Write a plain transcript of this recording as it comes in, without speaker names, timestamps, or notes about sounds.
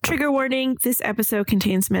Trigger warning, this episode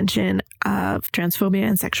contains mention of transphobia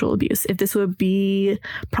and sexual abuse. If this would be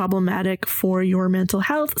problematic for your mental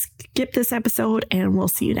health, skip this episode and we'll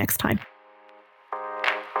see you next time.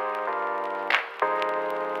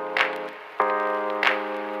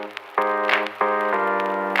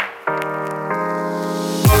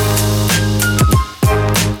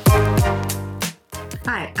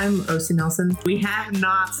 Hi, I'm Ocie Nelson. We have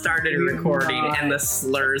not started recording and the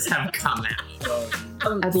slurs have come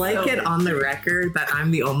out. I'd like it on the record that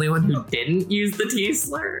I'm the only one who didn't use the T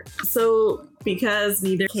slur. So, because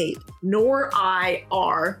neither Kate nor I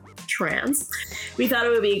are trans, we thought it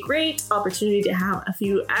would be a great opportunity to have a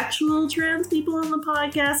few actual trans people on the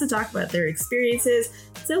podcast to talk about their experiences.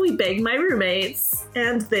 So we begged my roommates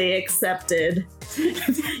and they accepted.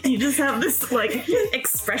 You just have this like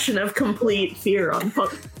expression of complete fear on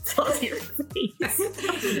your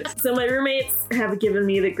face. So my roommates have given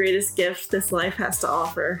me the greatest gift this life has to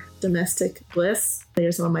offer: domestic bliss.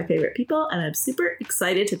 They're some of my favorite people and I'm super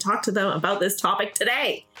excited to talk to them about this topic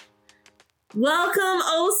today. Welcome,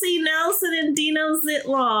 Ocie, Nelson, and Dino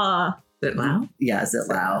Zitlaw. Zitlaw? Yeah,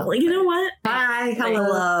 Zitlaw. Well, you know what? Hi,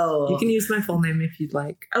 hello. You can use my full name if you'd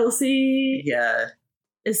like. Ocie Yeah.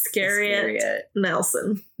 Iscariot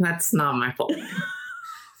Nelson. That's not my full name.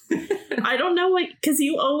 I don't know what, because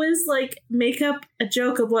you always like make up a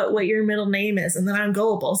joke of what your middle name is, and then I'm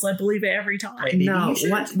gullible, so I believe it every time. Wait, maybe No, you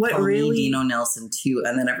should what call really- me Dino Nelson too,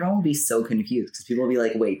 and then everyone will be so confused because people will be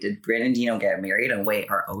like, "Wait, did Bryn and Dino get married?" And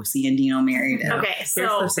wait, are Ocie and Dino married? And Okay, Here's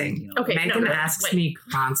so the thing. okay, Megan no, asks wait. me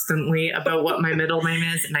constantly about what my middle name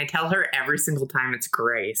is, and I tell her every single time it's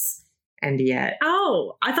Grace. And yet,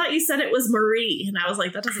 Oh, I thought you said it was Marie, and I was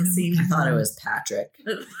like, that doesn't seem. I thought it was Patrick.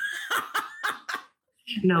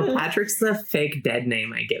 no, Patrick's the fake dead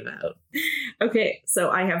name I give out. Okay, so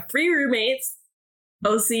I have 3 roommates: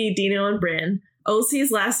 Ocie, Dino, and Bryn.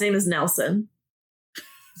 Ocie's last name is Nelson.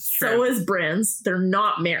 So is Bryn's. They're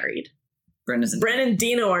not married. Bryn isn't. Bryn and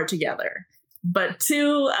Dino are together, but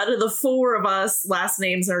 2 out of the 4 of us last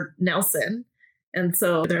names are Nelson. And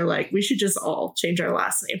so they're like, we should just all change our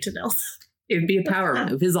last name to Nelson. It'd be a power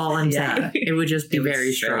move, is all I'm Yeah. saying. It would just be It would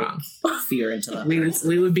very strike strong. Fear into them. We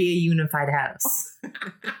would be a unified house.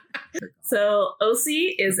 So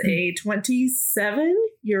Ocie is a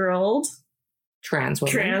 27-year-old Trans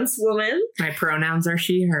woman. trans woman, My pronouns are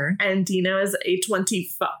she, her. and Dino is a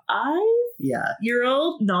 25-year-old Yeah.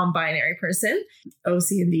 non-binary person.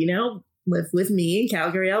 Ocie and Dino live with me in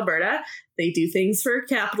Calgary, Alberta. They do things for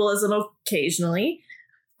capitalism occasionally.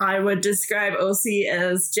 I would describe Ocie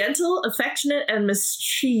as gentle, affectionate, and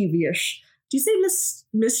mischievous. Do you say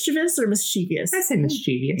mischievous or mischievous? I say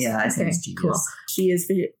mischievous. Yeah, I think it's Okay, genius. cool. She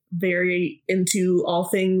is very into all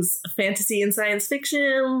things fantasy and science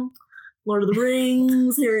fiction. Lord of the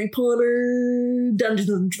Rings, Harry Potter, Dungeons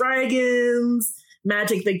and Dragons,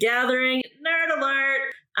 Magic the Gathering. Nerd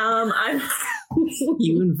alert! I'm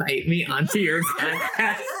You invite me onto your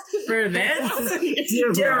podcast for this?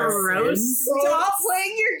 to roast. Stop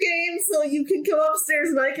playing your game so you can come upstairs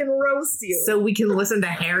and I can roast you. So we can listen to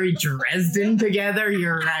Harry Dresden together?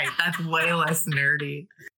 You're right. That's way less nerdy.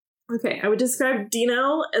 Okay, I would describe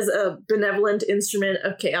Dino as a benevolent instrument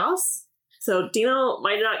of chaos. So Dino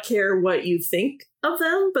might not care what you think of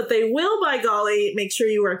them, but they will, by golly, make sure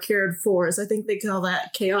you are cared for. So I think they call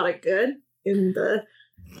that chaotic good in the...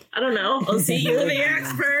 I don't know. Ocie, you're the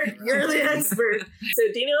expert. You're the expert. So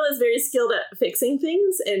Dino is very skilled at fixing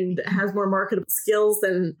things and has more marketable skills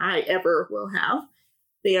than I ever will have.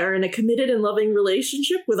 They are in a committed and loving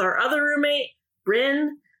relationship with our other roommate,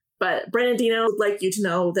 Bryn. But Bryn and Dino would like you to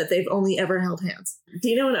know that they've only ever held hands.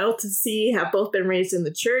 Dino and Ocie have both been raised in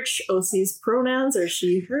the church. Ocie's pronouns are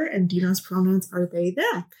she, her, and Dino's pronouns are they,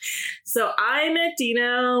 them. So I met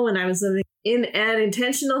Dino when I was living in an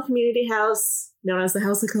intentional community house known as the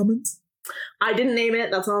House of Commons. I didn't name it,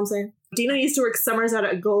 that's all I'm saying. Dino used to work summers out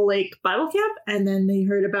at Gull Lake Bible Camp, and then they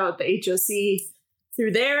heard about the HOC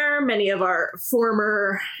through there. Many of our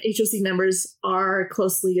former HOC members are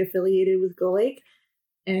closely affiliated with Gull Lake.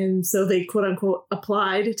 And so they quote unquote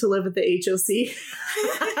applied to live at the HOC.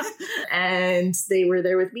 And they were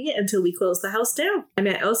there with me until we closed the house down. I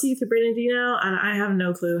met Ocie through Bryn and Dino, and I have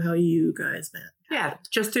no clue how you guys met. Yeah,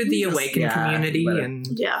 just through the Awaken community. And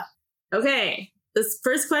Yeah. Okay. This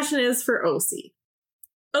first question is for Ocie.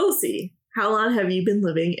 Ocie, how long have you been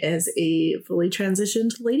living as a fully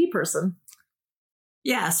transitioned lady person?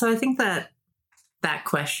 yeah, so I think that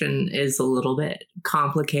question is a little bit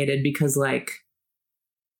complicated because, like,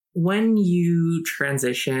 when you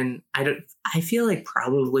transition, I feel like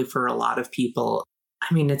probably for a lot of people,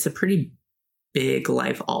 I mean, it's a pretty big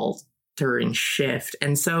life altering shift.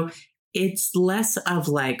 And so it's less of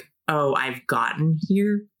like, oh, I've gotten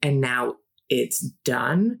here and now it's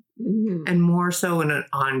done, and more so in an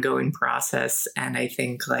ongoing process. And I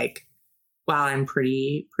think like, while I'm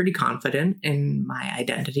pretty confident in my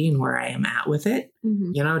identity and where I am at with it,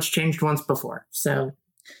 you know, it's changed once before. So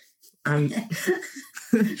who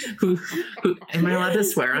am I allowed to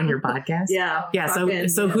swear on your podcast? Yeah.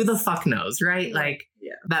 So who the fuck knows, right? Yeah. Like,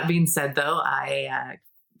 that being said, though, I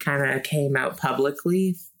kind of came out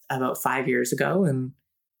publicly about 5 years ago, and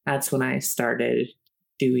that's when I started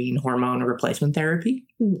doing hormone replacement therapy.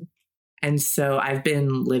 And so I've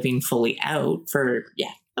been living fully out for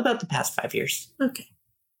about the past 5 years. Okay.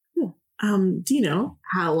 Cool. Dino,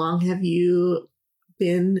 how long have you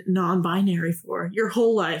been non-binary for? Your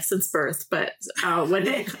whole life since birth, but when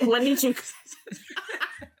did you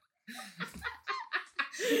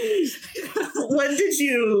when did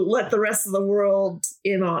you let the rest of the world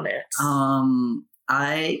in on it?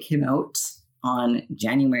 I came out on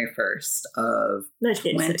January 1st of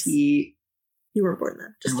 1986. You weren't born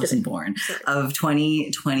then. I wasn't born. Sorry. Of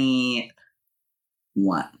 2021.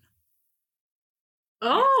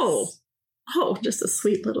 Oh, just a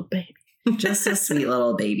sweet little baby. Just a sweet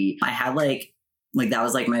little baby. I had like that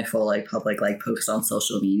was like my full like public like post on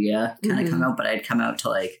social media kind of come out, but I'd come out to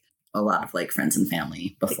like a lot of like friends and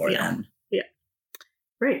family before then. Yeah.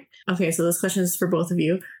 Great. Okay, so this question is for both of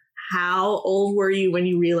you. How old were you when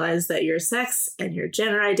you realized that your sex and your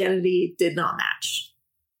gender identity did not match?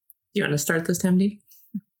 Do you want to start this time, Dee?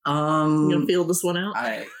 You gonna feel this one out?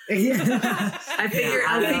 I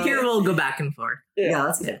figure we'll go back and forth. Yeah,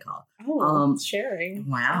 that's a good call. Sharing.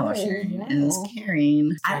 Wow, sharing is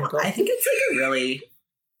caring. I think it's like a really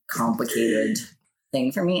complicated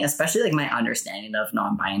thing for me, especially like my understanding of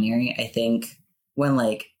non-binary. I think when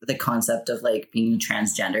like the concept of like being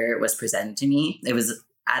transgender was presented to me, it was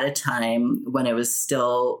at a time when it was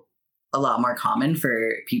still a lot more common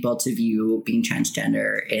for people to view being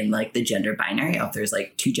transgender in like the gender binary of there's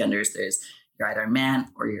like two genders. There's you're either a man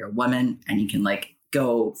or you're a woman, and you can like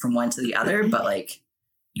go from one to the other, but like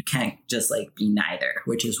you can't just like be neither,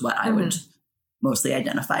 which is what I would mostly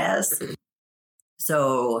identify as.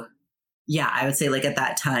 So yeah, I would say like at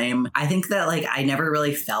that time, I think that like I never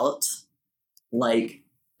really felt like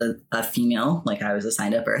a female, like I was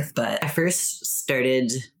assigned at birth, but I first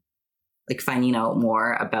started like finding out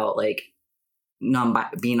more about like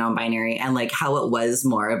being non-binary and like how it was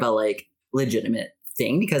more of a like legitimate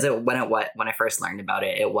thing, because when I first learned about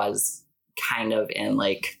it, it was kind of in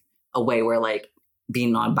like a way where like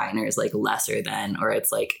being non-binary is like lesser than, or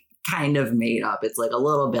it's like kind of made up. It's like a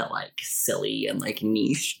little bit like silly and like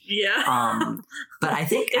niche. Yeah. But I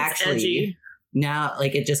think actually edgy. Now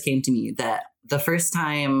like it just came to me that the first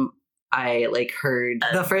time I had heard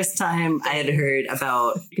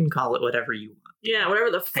about, You can call it whatever you want. Yeah,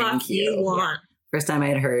 whatever the fuck you want. First time I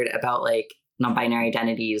had heard about like non-binary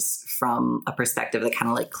identities from a perspective that kind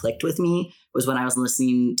of like clicked with me was when I was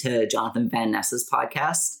listening to Jonathan Van Ness's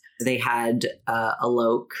podcast. They had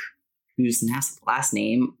Alok, whose last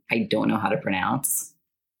name I don't know how to pronounce.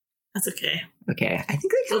 That's okay. Okay, I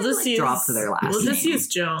think they kind of dropped to their last name. We'll just use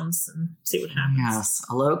Jones and see what happens. Yes,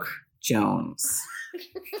 Alok Jones.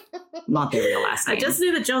 Not their real last name. I just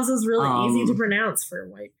knew that Jones was really easy to pronounce for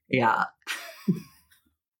white people. Yeah.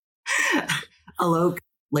 Alok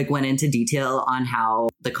like went into detail on how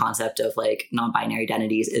the concept of like non-binary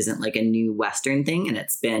identities isn't like a new Western thing, and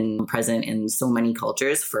it's been present in so many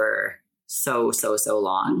cultures for so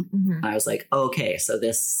long. And I was like, okay, so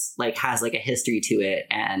this like has like a history to it,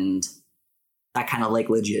 and that kind of like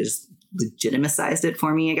legitimized it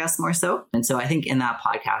for me, I guess, more so. And so I think in that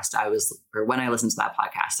podcast when I listened to that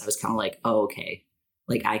podcast, I was kind of like, oh, okay,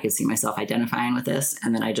 like I could see myself identifying with this.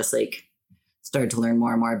 And then I just like started to learn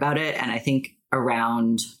more and more about it. And I think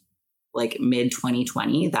around like mid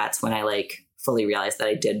 2020, that's when I like fully realized that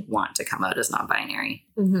I did want to come out as non-binary.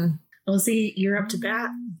 Ocie, you're up to bat.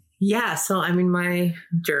 Yeah, so I mean, my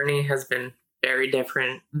journey has been very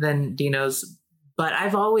different than Dino's, but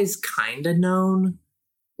I've always kind of known.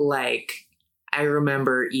 Like, I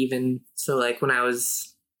remember even, so like when I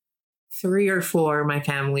was 3 or 4, my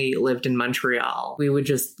family lived in Montreal. We would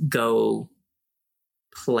just go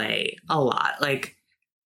play a lot. Like,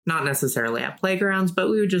 not necessarily at playgrounds, but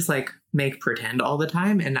we would just like make pretend all the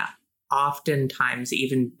time. And oftentimes,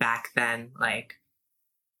 even back then, like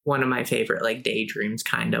one of my favorite like daydreams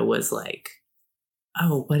kind of was like,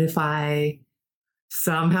 oh, what if I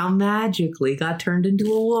somehow magically got turned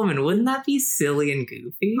into a woman? Wouldn't that be silly and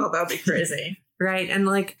goofy? Oh, that'd be crazy. Right. And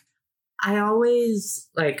like, I always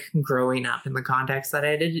like growing up in the context that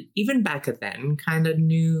I did, even back then, kind of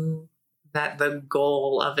knew that the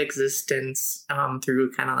goal of existence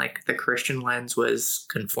through kind of like the Christian lens was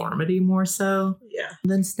conformity more so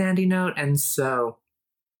than standing out. And so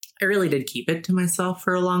I really did keep it to myself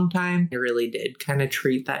for a long time. I really did kind of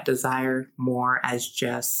treat that desire more as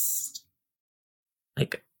just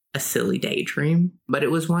like a silly daydream. But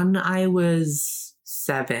it was when I was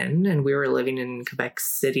 7 and we were living in Quebec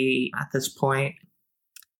City at this point.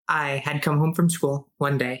 I had come home from school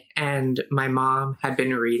one day and my mom had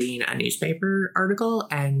been reading a newspaper article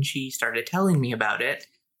and she started telling me about it.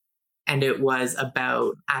 And it was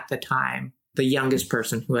about, at the time, the youngest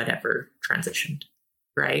person who had ever transitioned,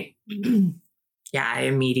 right? Yeah, I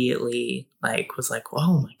immediately was like,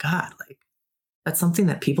 oh my God, like that's something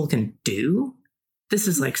that people can do? This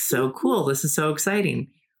is like so cool. This is so exciting.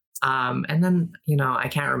 And then, I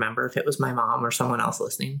can't remember if it was my mom or someone else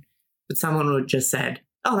listening, but someone would just said,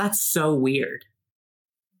 oh, that's so weird.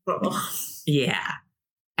 Yeah.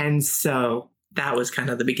 And so that was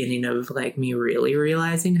kind of the beginning of like me really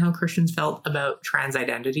realizing how Christians felt about trans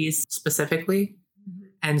identities specifically.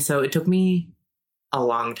 And so it took me a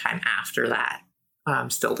long time after that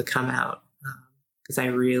still to come out because I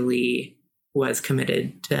really was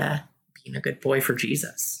committed to being a good boy for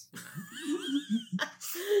Jesus.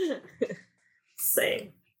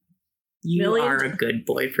 Same. You are a good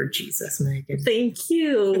boy for Jesus, Megan. Thank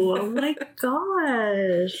you. Oh my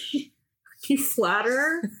gosh. You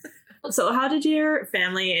flatter. So how did your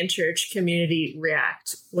family and church community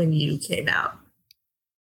react when you came out?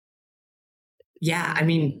 Yeah, I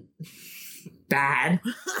mean, bad.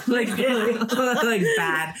 like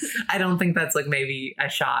bad. I don't think that's like maybe a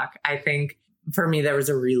shock. I think for me, there was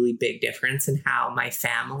a really big difference in how my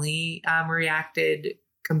family reacted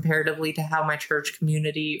comparatively to how my church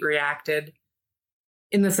community reacted,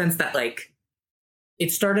 in the sense that like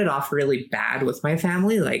it started off really bad with my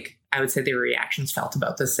family. Like I would say the reactions felt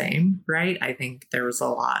about the same, right? I think there was a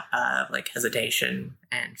lot of like hesitation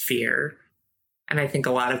and fear. And I think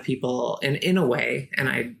a lot of people in a way, and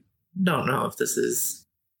I don't know if this is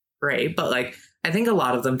right, but like I think a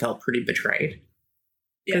lot of them felt pretty betrayed.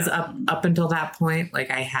 Because up until that point,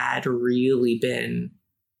 like I had really been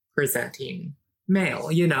presenting male,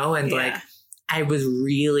 and like I was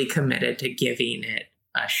really committed to giving it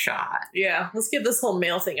a shot. Yeah, let's give this whole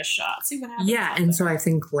male thing a shot. See what happens. Yeah, and so I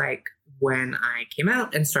think like when I came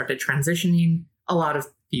out and started transitioning, a lot of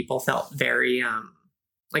people felt very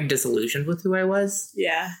like disillusioned with who I was.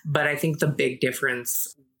 Yeah. But I think the big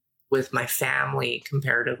difference with my family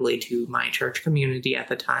comparatively to my church community at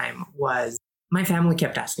the time was my family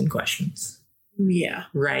kept asking questions. Yeah.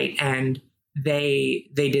 Right. And they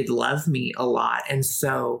did love me a lot. And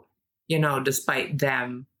so, despite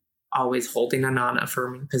them always holding a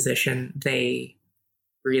non-affirming position, they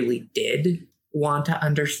really did want to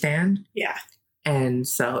understand. Yeah. And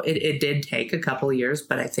so it did take a couple of years,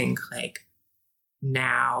 but I think like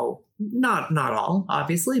now, not all,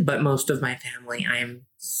 obviously, but most of my family, I'm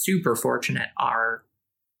super fortunate, are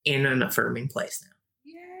in an affirming place now.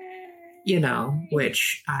 Yay.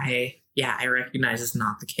 Which I recognize is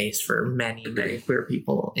not the case for many, many queer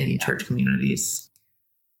people in church communities.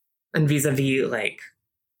 And vis-a-vis like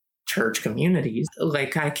church communities,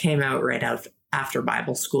 like I came out right out after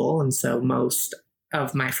Bible school. And so most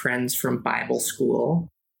of my friends from Bible school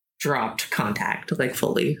dropped contact like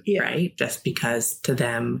fully, right? Just because to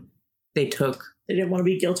them, they didn't want to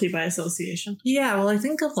be guilty by association. Yeah, well, I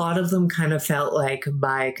think a lot of them kind of felt like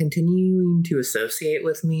by continuing to associate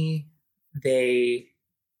with me, they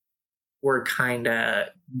were kind of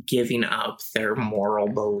giving up their moral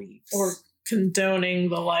beliefs. Or condoning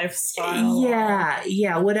the lifestyle.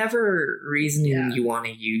 Yeah, whatever reasoning you want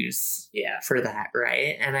to use for that,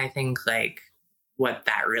 right? And I think like what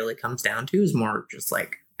that really comes down to is more just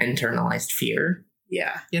like internalized fear.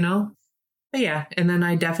 Yeah. But yeah, and then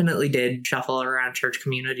I definitely did shuffle around church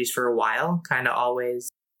communities for a while, kind of always,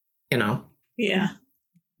 Yeah.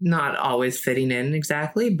 Not always fitting in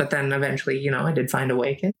exactly, but then eventually, I did find a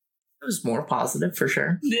way. It was more positive for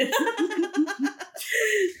sure.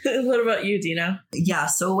 What about you, Dino? Yeah,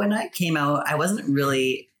 so when I came out, I wasn't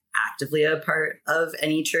really actively a part of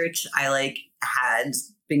any church. I had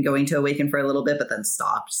been going to Awaken for a little bit, but then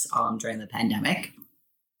stopped during the pandemic.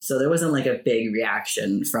 So there wasn't a big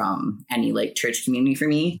reaction from any church community for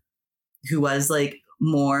me. Who was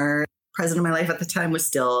more present in my life at the time was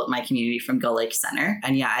still my community from Gull Lake Center.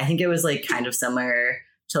 And yeah, I think it was kind of similar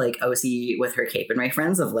to Ocie with her Cape and Ray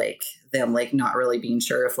friends of them not really being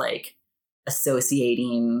sure if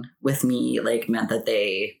associating with me meant that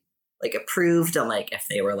they approved and if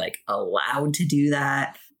they were allowed to do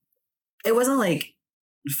that. It wasn't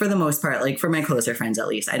for the most part, for my closer friends at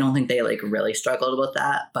least, I don't think they really struggled with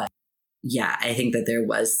that. But yeah, I think that there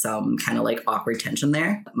was some kind of like awkward tension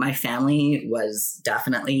there. My family was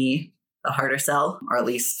definitely the harder sell, or at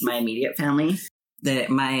least my immediate family.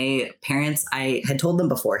 That my parents, I had told them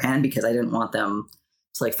beforehand because I didn't want them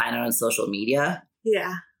to like find out on social media.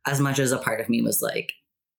 Yeah. As much as a part of me was like,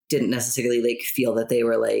 didn't necessarily like feel that they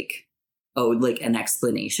were like owed like an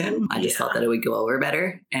explanation. I just felt that it would go over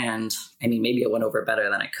better. And I mean, maybe it went over better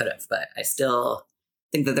than I could have, but I still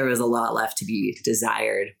think that there was a lot left to be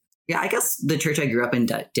desired. Yeah, I guess the church I grew up in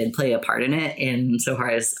did play a part in it,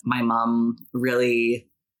 insofar as my mom really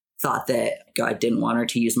thought that God didn't want her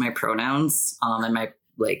to use my pronouns and my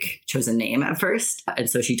like chosen name at first. And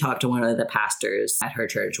so she talked to one of the pastors at her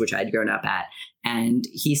church, which I'd grown up at. And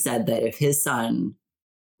he said that if his son,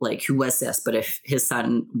 like who was cis, but if his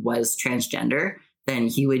son was transgender, then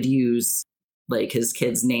he would use like his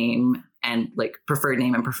kid's name and like preferred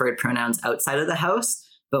name and preferred pronouns outside of the house.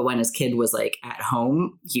 But when his kid was like at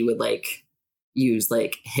home, he would like use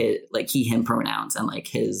like his like he, him pronouns and like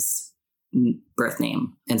his birth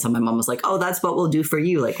name. And so my mom was like, oh, that's what we'll do for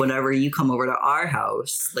you. Like whenever you come over to our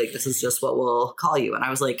house, like this is just what we'll call you. And I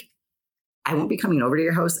was like, I won't be coming over to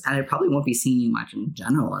your house and I probably won't be seeing you much in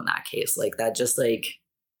general in that case. Like that just like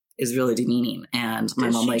is really demeaning. And my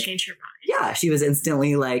mom like changed her mind? Yeah, she was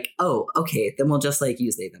instantly like, oh, okay, then we'll just like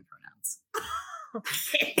use they them pronouns.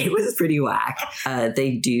 It was pretty whack.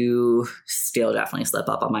 They do still definitely slip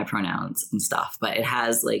up on my pronouns and stuff, but it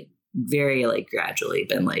has like very like gradually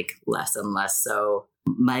been like less and less so.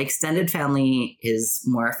 My extended family is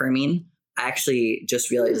more affirming. I actually just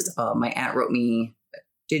realized my aunt wrote me.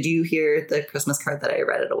 Did you hear the Christmas card that I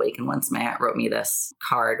read at Awaken once? My aunt wrote me this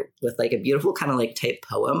card with like a beautiful kind of like type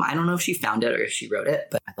poem. I don't know if she found it or if she wrote it,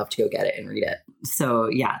 but I'd love to go get it and read it. So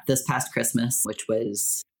yeah, this past Christmas, which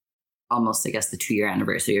was almost, I guess, the 2-year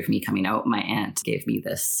anniversary of me coming out, my aunt gave me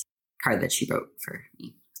this card that she wrote for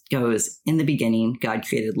me. It goes, in the beginning, God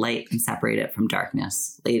created light and separated it from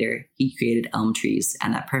darkness. Later, he created elm trees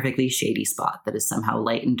and that perfectly shady spot that is somehow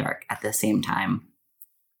light and dark at the same time.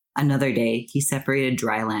 Another day, he separated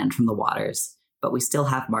dry land from the waters, but we still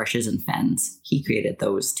have marshes and fens. He created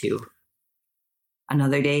those too.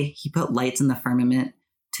 Another day, he put lights in the firmament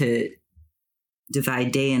to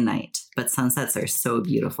divide day and night, but sunsets are so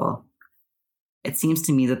beautiful. It seems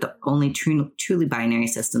to me that the only truly binary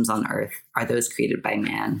systems on Earth are those created by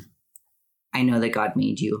man. I know that God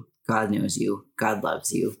made you, God knows you, God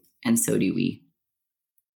loves you, and so do we.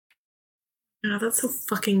 Yeah, that's so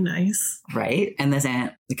fucking nice. Right? And this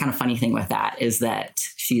aunt, the kind of funny thing with that is that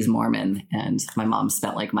she's Mormon, and my mom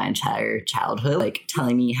spent like my entire childhood like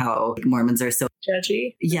telling me how Mormons are so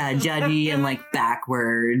judgy. Yeah, judgy and like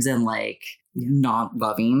backwards and like not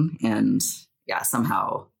loving. And yeah,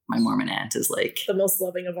 somehow my Mormon aunt is like the most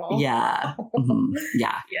loving of all. Yeah. Mm-hmm.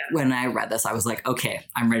 Yeah. When I read this, I was like, okay,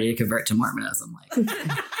 I'm ready to convert to Mormonism. Like,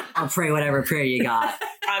 I'll pray whatever prayer you got.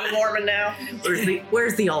 I'm a Mormon now.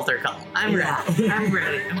 Where's the altar call? I'm ready. I'm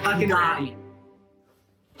ready. I'm fucking ready.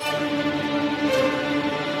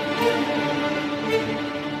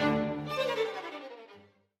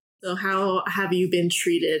 So how have you been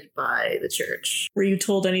treated by the church? Were you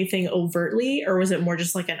told anything overtly, or was it more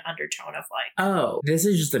just like an undertone of like, oh, this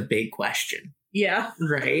is just a big question. Yeah.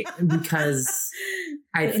 Right? Because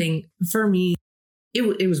I think for me,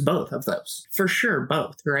 it was both of those. For sure,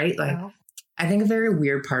 both, right? Like, I think a very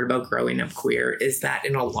weird part about growing up queer is that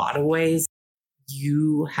in a lot of ways,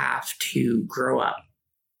 you have to grow up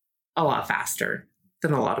a lot faster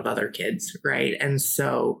than a lot of other kids, right? And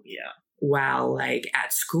so, while like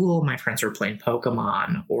at school, my friends were playing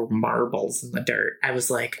Pokemon or marbles in the dirt, I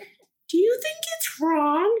was like, do you think it's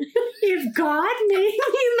wrong if God made me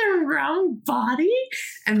in the wrong body?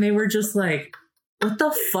 And they were just like, what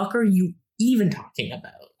the fuck are you even talking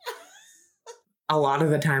about? A lot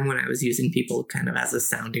of the time when I was using people kind of as a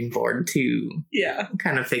sounding board to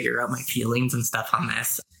kind of figure out my feelings and stuff on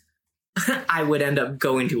this, I would end up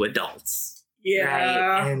going to adults. Yeah.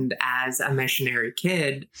 Right? And as a missionary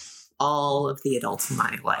kid, all of the adults in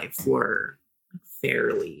my life were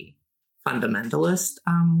fairly fundamentalist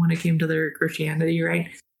when it came to their Christianity, right?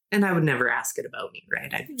 And I would never ask it about me,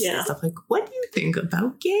 right? I'd say stuff like, what do you think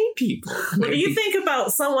about gay people? What do you think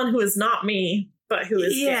about someone who is not me, but who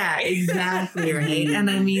is gay? Exactly, right? And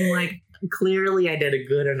I mean, like, clearly I did a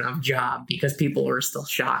good enough job because people were still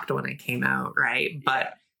shocked when I came out, right?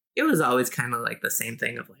 But it was always kind of like the same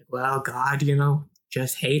thing of like, well, God, you know,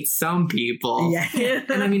 just hates some people. Yeah.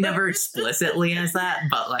 And I mean, never explicitly as that,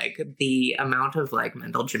 but like the amount of like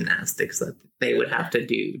mental gymnastics that they would have to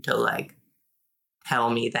do to like tell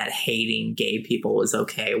me that hating gay people was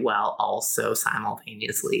okay while also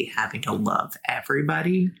simultaneously having to love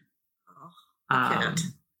everybody.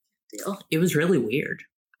 deal. It was really weird.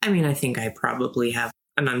 I mean, I think I probably have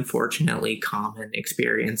an unfortunately common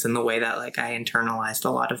experience in the way that like I internalized a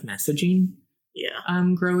lot of messaging. Yeah.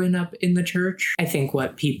 Growing up in the church. I think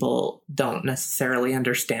what people don't necessarily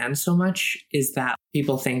understand so much is that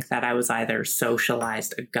people think that I was either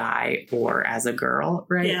socialized a guy or as a girl,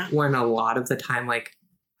 right? Yeah. When a lot of the time, like,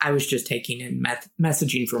 I was just taking in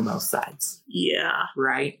messaging from both sides. Yeah.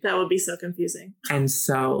 Right? That would be so confusing. And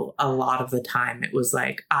so a lot of the time it was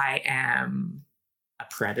like, I am a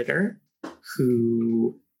predator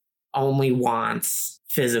who only wants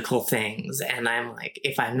physical things. And I'm like,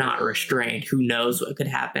 if I'm not restrained, who knows what could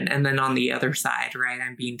happen? And then on the other side, right,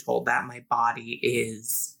 I'm being told that my body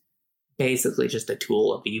is basically just a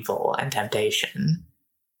tool of evil and temptation.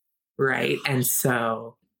 Right. And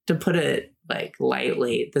so to put it like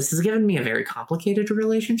lightly, this has given me a very complicated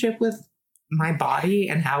relationship with my body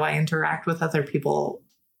and how I interact with other people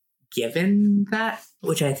given that,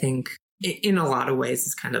 which I think in a lot of ways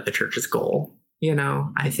is kind of the church's goal. You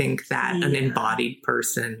know, I think that an embodied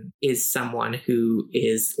person is someone who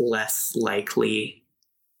is less likely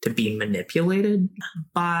to be manipulated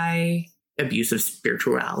by abusive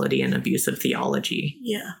spirituality and abusive theology.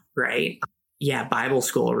 Yeah. Right? Yeah, Bible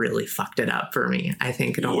school really fucked it up for me, I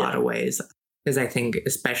think, in a lot of ways. Because I think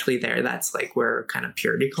especially there, that's like where kind of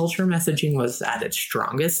purity culture messaging was at its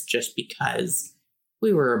strongest, just because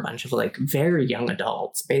we were a bunch of like very young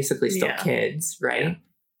adults, basically still kids, right? Yeah.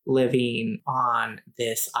 Living on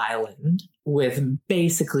this island with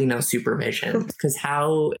basically no supervision. Because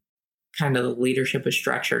how kind of the leadership was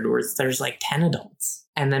structured was there's like 10 adults.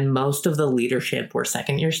 And then most of the leadership were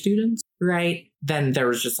second-year students, right? Then there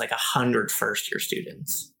was just like 100 first-year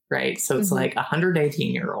students, right? So it's like 100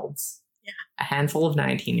 18-year-olds, a handful of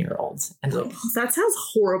 19-year-olds. And so, that sounds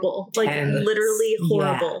horrible. Like literally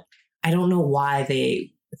horrible. Yeah, I don't know why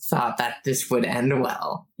they thought that this would end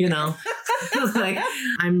well, you know? Like,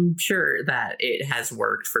 I'm sure that it has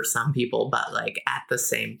worked for some people, but like at the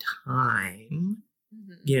same time,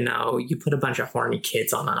 you know, you put a bunch of horny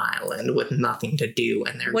kids on an island with nothing to do,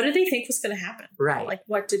 and they're... What did they think was going to happen? Right. Like,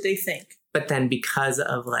 what did they think? But then because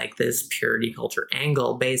of like this purity culture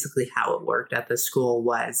angle, basically how it worked at the school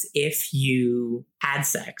was if you had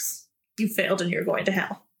sex, you failed and you're going to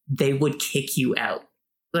hell. They would kick you out.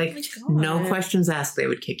 Like, no questions asked, they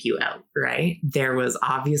would kick you out, right? There was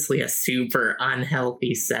obviously a super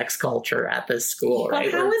unhealthy sex culture at this school, right?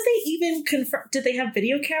 How would they even confirm? Did they have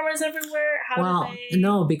video cameras everywhere?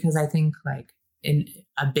 No, because I think like in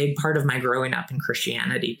a big part of my growing up in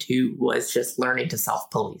Christianity too was just learning to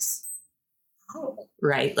self-police. Oh.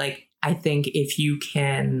 Right? Like, I think if you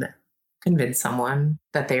can convince someone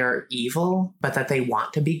that they are evil, but that they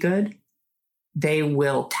want to be good, they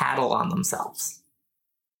will tattle on themselves.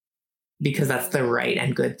 Because that's the right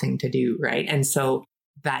and good thing to do, right? And so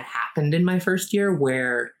that happened in my first year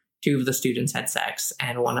where 2 of the students had sex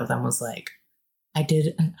and one of them was like, I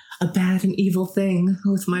did a bad and evil thing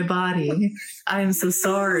with my body. I am so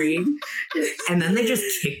sorry. And then they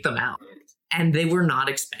just kicked them out. And they were not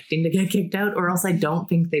expecting to get kicked out, or else I don't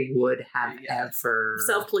think they would have ever...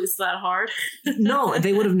 Self-police that hard? No,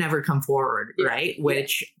 they would have never come forward, right?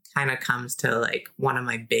 Which kind of comes to like one of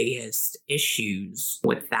my biggest issues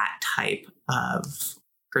with that type of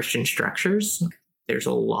Christian structures. There's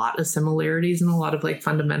a lot of similarities in a lot of like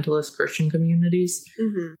fundamentalist Christian communities,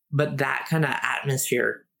 but that kind of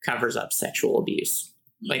atmosphere covers up sexual abuse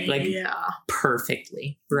like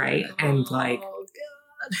perfectly, right? And like,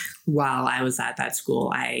 while I was at that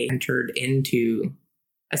school, I entered into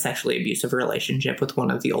a sexually abusive relationship with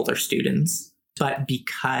one of the older students, but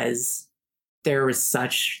because there was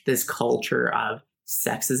such this culture of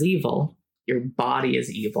sex is evil, your body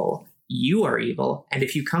is evil, you are evil, and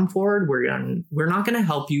if you come forward, we're not going to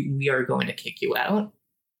help you, we are going to kick you out.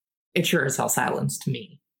 It sure as hell silenced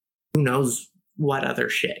me. Who knows what other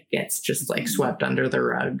shit gets just like swept under the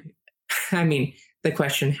rug. I mean, the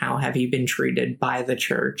question, how have you been treated by the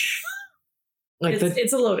church? Like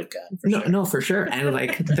it's a loaded gun. No, for sure. And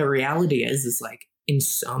like the reality is like in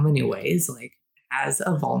so many ways, like as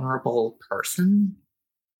a vulnerable person,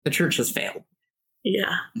 the church has failed.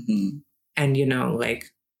 Yeah. And, you know, like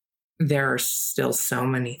there are still so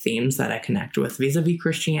many themes that I connect with vis-a-vis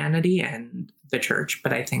Christianity and the church.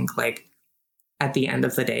 But I think like at the end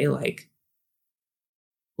of the day, like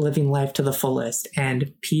living life to the fullest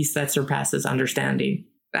and peace that surpasses understanding,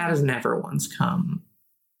 that has never once come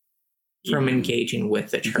from engaging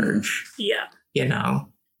with the church. Yeah. You know?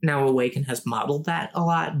 Now, Awaken has modeled that a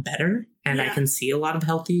lot better, and I can see a lot of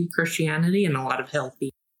healthy Christianity and a lot of healthy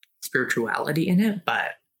spirituality in it,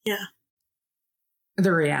 but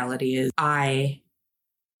the reality is I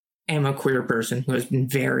am a queer person who has been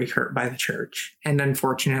very hurt by the church. And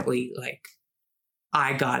unfortunately, like,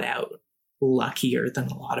 I got out luckier than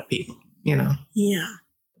a lot of people, you know? Yeah.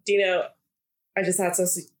 Dino, I just asked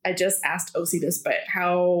Ocie this, but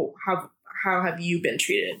how have you been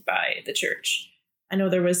treated by the church? I know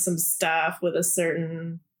there was some stuff with a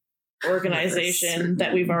certain organization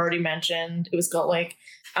that we've already mentioned. It was called like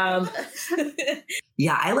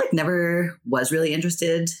yeah, I like never was really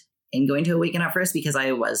interested in going to Awaken at first because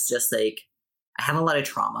I was just like, I had a lot of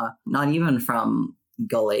trauma, not even from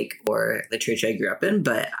Gull Lake or the church I grew up in,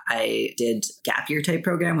 but I did gap year type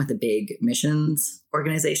program with a big missions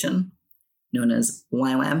organization known as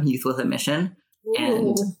YWAM, Youth with a Mission. Ooh.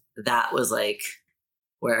 And that was like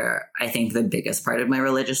where I think the biggest part of my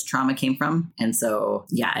religious trauma came from. And so,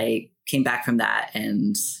 yeah, I came back from that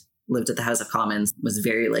and lived at the House of Commons, was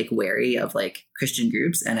very like wary of like Christian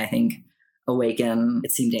groups. And I think Awaken,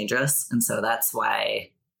 it seemed dangerous. And so that's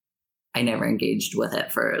why I never engaged with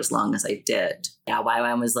it for as long as I did. Yeah,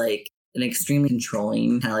 YWAM was like an extremely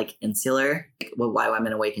controlling, kind of like insular. Like, what YWAM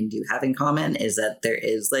and Awaken do have in common is that there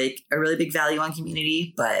is like a really big value on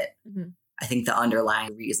community, but I think the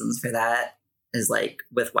underlying reasons for that is like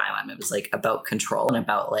with YWAM, it was like about control and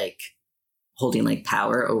about like holding like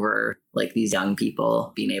power over like these young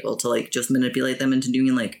people, being able to like just manipulate them into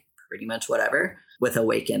doing like pretty much whatever. With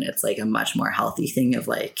Awaken, it's like a much more healthy thing of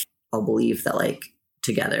like, I'll believe that like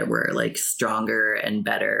together we're like stronger and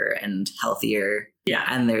better and healthier. Yeah.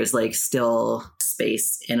 And there's like still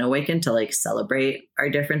space in Awaken to like celebrate our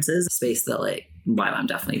differences, space that like YWAM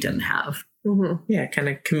definitely didn't have. Yeah, kind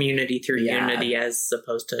of community through unity as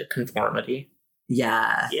opposed to conformity.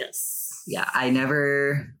 Yeah. Yes. Yeah. I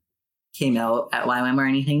never came out at YWAM or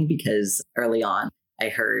anything because early on I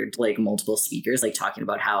heard like multiple speakers like talking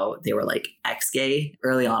about how they were like ex-gay.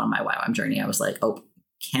 Early on in my YWAM journey, I was like, oh,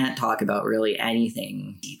 can't talk about really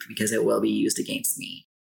anything deep because it will be used against me.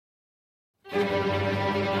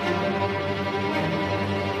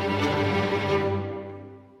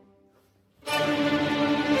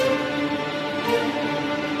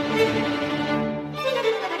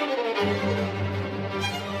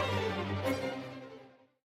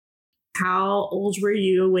 How old were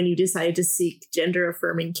you when you decided to seek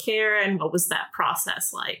gender-affirming care, and what was that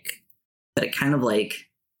process like? But it kind of like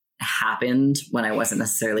happened when I wasn't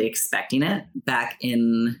necessarily expecting it. Back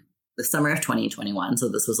in the summer of 2021, so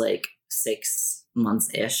this was like 6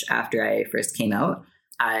 months-ish after I first came out,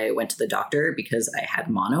 I went to the doctor because I had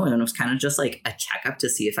mono, and it was kind of just like a checkup to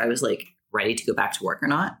see if I was like ready to go back to work or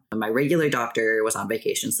not. And my regular doctor was on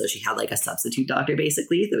vacation, so she had like a substitute doctor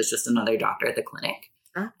basically. There was just another doctor at the clinic.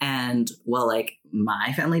 And well, like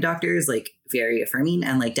my family doctor is like very affirming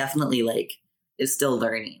and like definitely like is still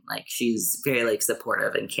learning. Like she's very like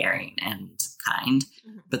supportive and caring and kind.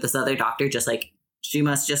 But this other doctor just like, she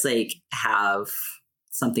must just like have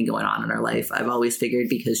something going on in her life. I've always figured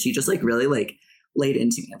because she just like really like laid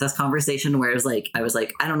into me at this conversation where I was like,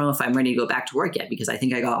 I don't know if I'm ready to go back to work yet because I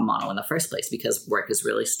think I got mono in the first place because work is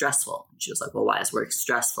really stressful. And she was like, well, why is work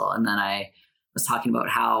stressful? And then I was talking about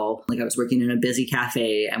how like I was working in a busy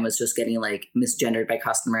cafe and was just getting like misgendered by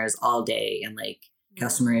customers all day. And like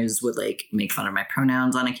customers would like make fun of my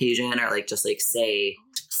pronouns on occasion or like just like say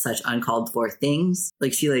such uncalled for things.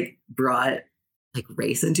 Like she like brought like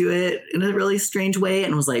race into it in a really strange way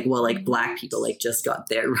and was like, well, like Black people like just got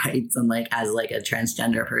their rights. And like as like a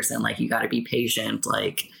transgender person, like you got to be patient.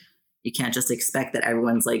 Like you can't just expect that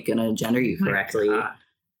everyone's like gonna gender you correctly.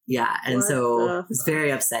 Yeah. And so it's very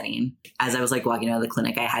upsetting. As I was like walking out of the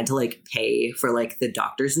clinic, I had to like pay for like the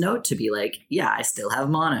doctor's note to be like, yeah, I still have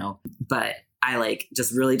mono. But I like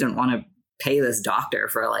just really didn't want to pay this doctor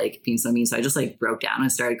for like being so mean. So I just like broke down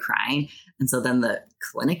and started crying. And so then the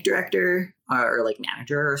clinic director or like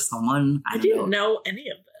manager or someone, I didn't know any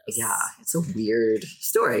of this. Yeah. It's a weird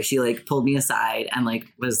story. She like pulled me aside and like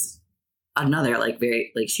was another like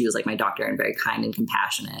very like she was like my doctor and very kind and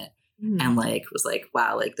compassionate. And like was like,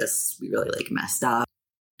 wow, like this, we really like messed up.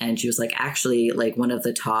 And she was like, actually, like one of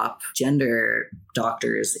the top gender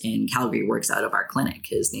doctors in Calgary works out of our clinic.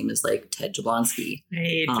 His name is like Ted Jablonski.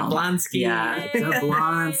 Hey, Jablonski. Yeah,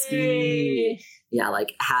 Jablonski. Yeah,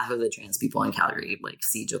 like half of the trans people in Calgary like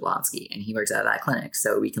see Jablonski, and he works out of that clinic.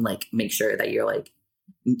 So we can like make sure that you're like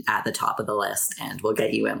at the top of the list, and we'll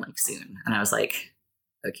get you in like soon. And I was like,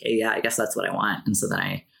 okay, yeah, I guess that's what I want. And so then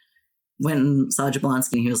I went and saw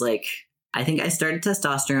Jablonski, and he was like, I think I started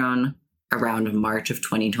testosterone around March of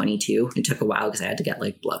 2022. It took a while because I had to get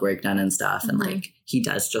like blood work done and stuff. And like he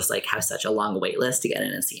does just like have such a long wait list to get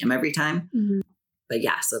in and see him every time. But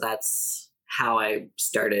yeah, so that's how I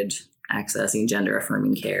started accessing gender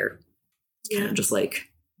affirming care. Kind of just like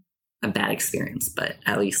a bad experience, but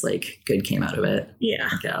at least like good came out of it. Yeah.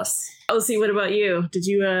 I guess. Ocie, what about you? Did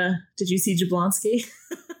you see Jablonski?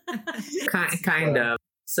 kind of.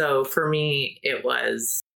 So for me, it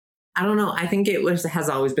was, I don't know. I think has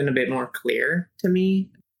always been a bit more clear to me,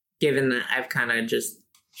 given that I've kind of just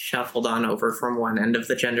shuffled on over from one end of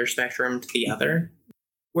the gender spectrum to the other,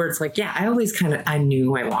 where it's like, yeah, I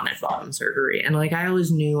knew I wanted bottom surgery. And like, I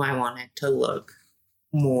always knew I wanted to look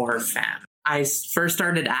more femme. I first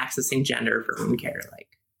started accessing gender-affirming care like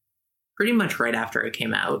pretty much right after it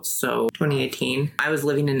came out. So 2018, I was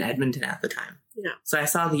living in Edmonton at the time. Yeah. So I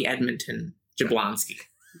saw the Edmonton Jablonski.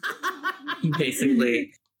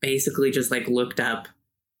 basically just like looked up,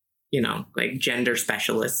 like gender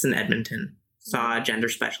specialists in Edmonton. Saw a gender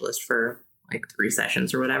specialist for like 3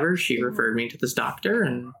 sessions or whatever. She referred me to this doctor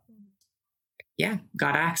and yeah,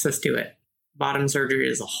 got access to it. Bottom surgery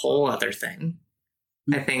is a whole other thing.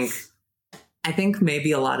 I think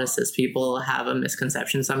maybe a lot of cis people have a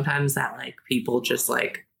misconception sometimes that like people just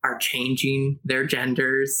like are changing their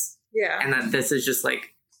genders. Yeah. And that this is just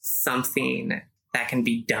like something that can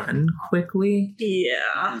be done quickly.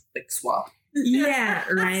 Yeah. Like swap. Yeah,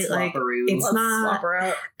 right. Like it's not.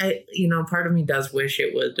 Part of me does wish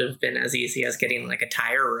it would have been as easy as getting like a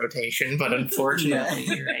tire rotation, but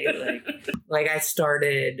unfortunately, right? Like I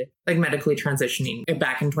started like medically transitioning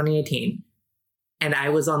back in 2018, and I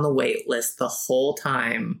was on the wait list the whole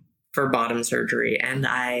time for bottom surgery, and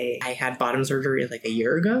I had bottom surgery like a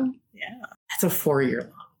year ago. Yeah, that's a 4-year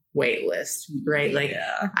long wait list, right? Like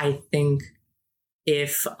I think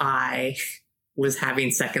if I was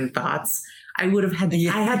having second thoughts, I would have had,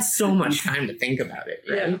 I had so much time to think about it,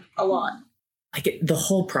 right? Yeah, a lot. Like the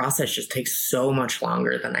whole process just takes so much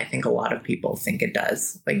longer than I think a lot of people think it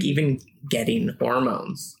does. Like even getting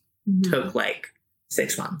hormones took like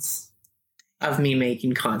 6 months of me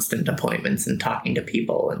making constant appointments and talking to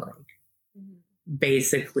people and like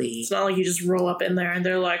basically. It's not like you just roll up in there and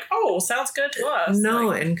they're like, oh, sounds good to us. No,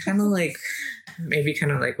 like, and kind of like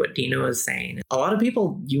what Dino was saying. A lot of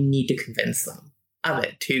people, you need to convince them of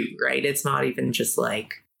it too, right? It's not even just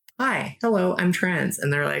like, hi, hello, I'm trans.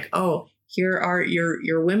 And they're like, oh, here are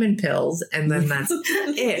your women pills. And then that's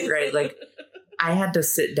it, right? Like I had to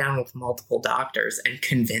sit down with multiple doctors and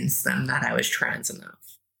convince them that I was trans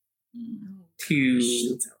enough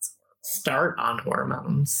to start on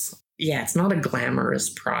hormones. Yeah, it's not a glamorous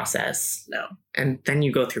process. No. And then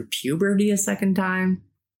you go through puberty a second time,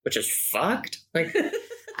 which is fucked. Like,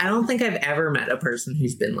 I don't think I've ever met a person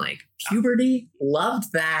who's been like, puberty,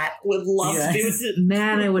 loved that. Would love to do it.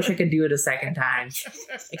 Man, I wish I could do it a second time.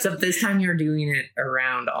 Except this time you're doing it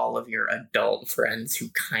around all of your adult friends who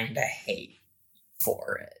kind of hate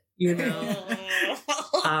for it. You know?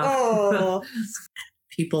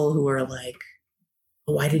 People who are like,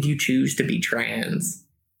 why did you choose to be trans?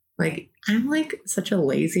 Like, I'm like such a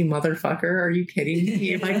lazy motherfucker. Are you kidding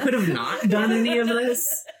me? If I could have not done any of this,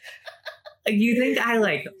 like, you think I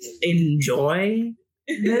like enjoy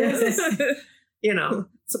this?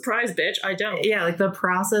 Surprise, bitch. I don't. Yeah, like the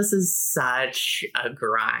process is such a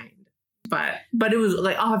grind, but it was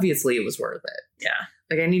like obviously it was worth it. Yeah,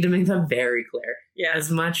 like I need to make that very clear. Yeah,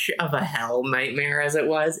 as much of a hell nightmare as it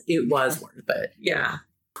was worth it. Yeah.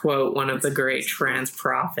 Quote one of the great trans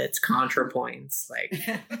prophets ContraPoints.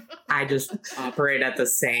 Like, I just operate at the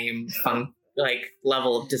same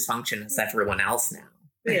level of dysfunction as everyone else now.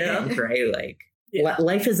 Yeah, right. Like,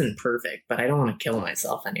 life isn't perfect, but I don't want to kill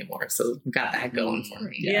myself anymore. So I've got that going for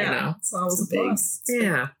me. Yeah, it's always a plus. It's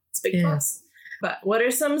a big plus. But what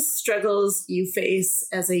are some struggles you face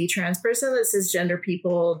as a trans person that cisgender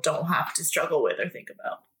people don't have to struggle with or think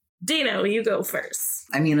about? Dino, you go first.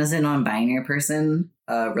 I mean, as a non-binary person,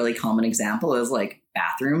 a really common example is like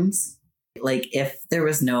bathrooms. Like if there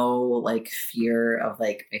was no like fear of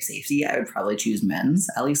like my safety, I would probably choose men's,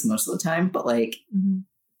 at least most of the time. But like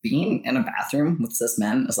being in a bathroom with cis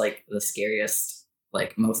men is like the scariest,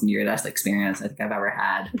 like most near-death experience I think I've ever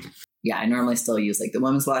had. Yeah, I normally still use like the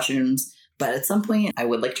women's washrooms, but at some point I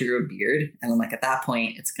would like to grow a beard. And I'm like, at that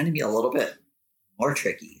point, it's going to be a little bit more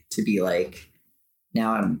tricky to be like,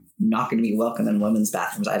 now I'm not going to be welcome in women's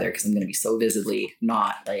bathrooms either because I'm going to be so visibly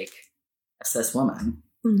not like a cis woman.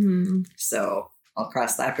 So I'll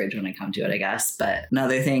cross that bridge when I come to it, I guess. But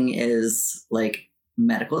another thing is like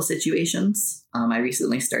medical situations. I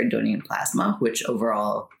recently started donating plasma, which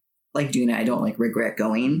overall, like doing it, I don't like regret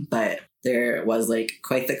going, but there was like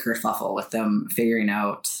quite the kerfuffle with them figuring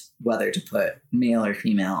out whether to put male or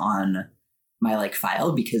female on my like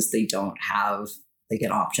file because they don't have like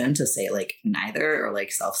an option to say like neither or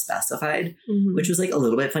like self-specified, which was like a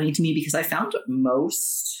little bit funny to me because I found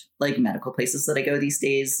most like medical places that I go these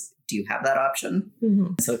days do have that option.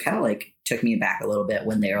 So it kind of like took me back a little bit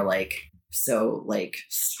when they were like so like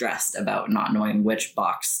stressed about not knowing which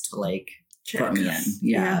box to like put me in.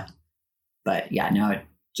 Yeah. But yeah, now it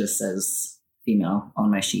just says female on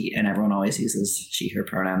my sheet, and everyone always uses she, her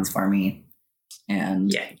pronouns for me.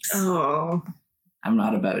 And I'm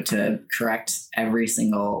not about to correct every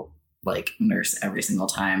single like nurse every single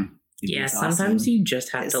time. Yeah, sometimes you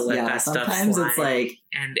just have to let that stuff slide. Sometimes it's like,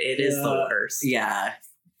 and it is the worst. Yeah.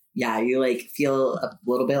 Yeah, you like feel a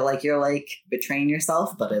little bit like you're like betraying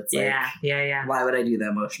yourself, but it's like, why would I do the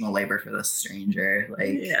emotional labor for this stranger?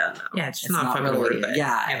 Like, it's not fucking worth it.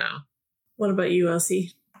 Yeah, you know. What about you,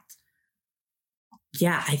 Ocie?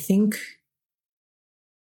 Yeah, I think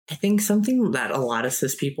something that a lot of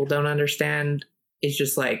cis people don't understand is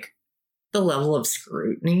just like the level of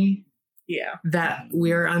scrutiny that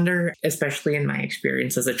we're under, especially in my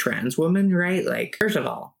experience as a trans woman, right? Like, first of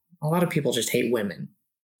all, a lot of people just hate women.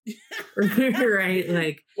 Right?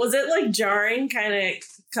 Like, was it like jarring kind of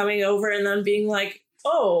coming over and then being like,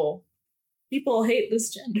 oh, people hate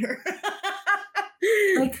this gender?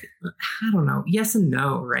 Like, I don't know. Yes and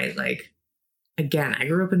no, right? Like, again, I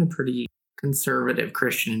grew up in a pretty conservative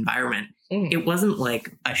Christian environment. It wasn't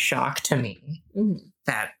like a shock to me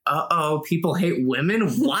that, people hate women?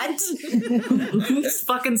 What? Who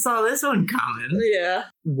fucking saw this one coming? Yeah.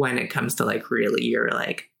 When it comes to like really your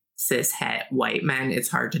like cis het white men, it's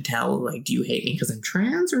hard to tell, like, do you hate me because I'm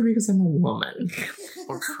trans or because I'm a woman?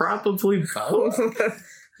 Or probably both.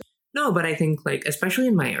 No, but I think like, especially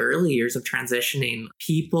in my early years of transitioning,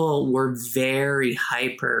 people were very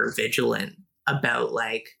hyper vigilant about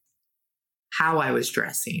like how I was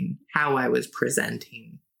dressing, how I was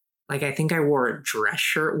presenting. Like, I think I wore a dress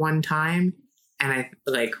shirt one time, and I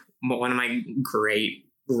like one of my great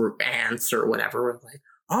aunts or whatever were like,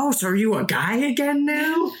 oh, so are you a guy again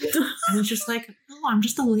now? And it's just like, no, I'm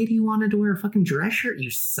just a lady who wanted to wear a fucking dress shirt, you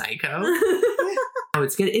psycho. Oh,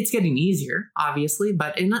 it's getting easier, obviously,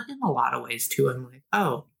 but in a lot of ways too, I'm like,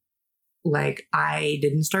 oh, like I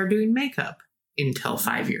didn't start doing makeup until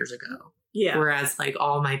 5 years ago. Yeah. Whereas like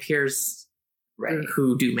all my peers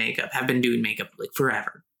who do makeup have been doing makeup like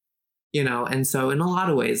forever, you know? And so in a lot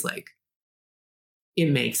of ways, like it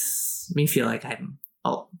makes me feel like I'm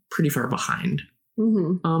pretty far behind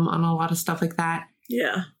on a lot of stuff like that.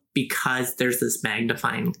 Yeah. Because there's this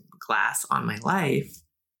magnifying glass on my life.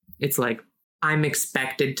 It's like I'm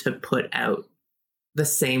expected to put out the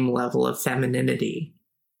same level of femininity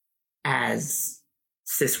as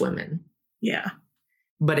cis women. Yeah.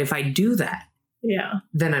 But if I do that,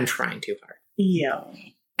 then I'm trying too hard. Yeah.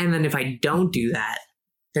 And then if I don't do that,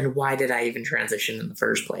 then why did I even transition in the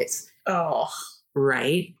first place? Oh.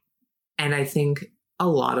 Right? And I think a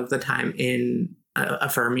lot of the time in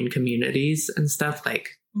affirming communities and stuff, like,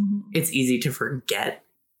 it's easy to forget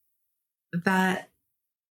that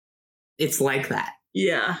it's like that.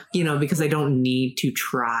 Yeah. You know, because I don't need to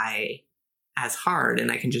try as hard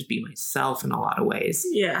and I can just be myself in a lot of ways.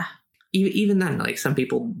 Yeah. Even then, like, some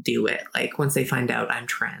people do it. Like, once they find out I'm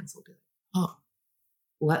trans, they'll be like, oh,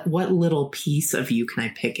 what little piece of you can I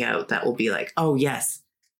pick out that will be like, oh, yes,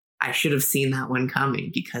 I should have seen that one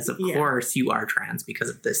coming because, of course, you are trans because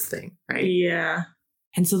of this thing, right? Yeah.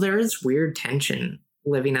 And so there is weird tension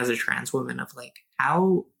living as a trans woman of, like,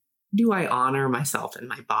 how do I honor myself and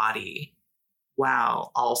my body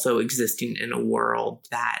while also existing in a world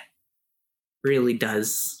that really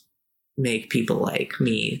does make people like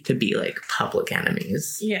me to be like public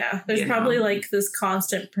enemies. Yeah. There's probably like this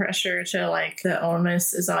constant pressure to like the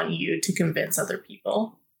onus is on you to convince other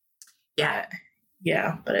people. Yeah.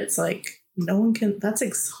 Yeah. But it's like no one can, that's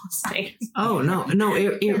exhausting. Oh, no,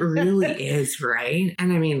 it really is, right?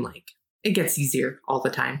 And I mean, like, it gets easier all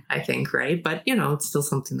the time, I think, right? But, you know, it's still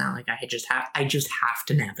something that like I just have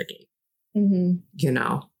to navigate, you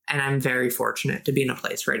know? And I'm very fortunate to be in a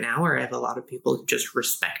place right now where I have a lot of people who just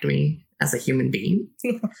respect me as a human being.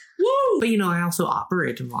 Woo! But, you know, I also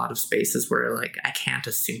operate in a lot of spaces where, like, I can't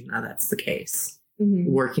assume that that's the case.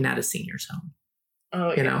 Working at a senior's home.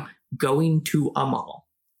 Oh, you know, going to a mall.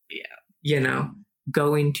 Yeah. You know,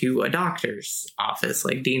 going to a doctor's office,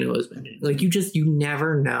 like Dino has been doing. Like, you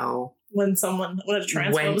never know. When a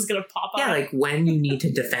transphobe is going to pop up. Yeah, like when you need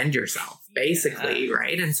to defend yourself, basically,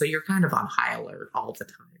 right? And so you're kind of on high alert all the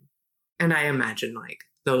time. And I imagine like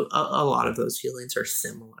a lot of those feelings are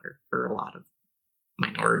similar for a lot of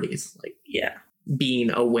minorities. Like,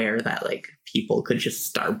 being aware that like people could just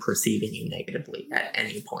start perceiving you negatively at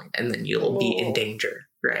any point and then you'll be in danger,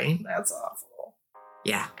 right? That's awful.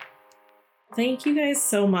 Yeah. Thank you guys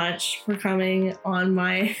so much for coming on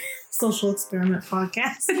my social experiment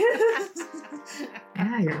podcast.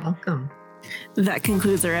 Yeah, you're welcome. That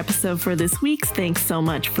concludes our episode for this week. Thanks so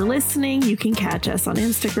much for listening. You can catch us on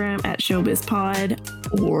Instagram at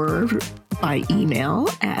showbizpod or by email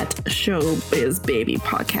at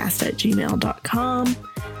showbizbabypodcast@gmail.com.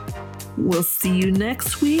 We'll see you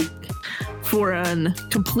next week for a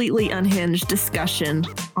completely unhinged discussion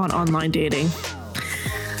on online dating.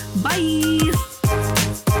 Bye!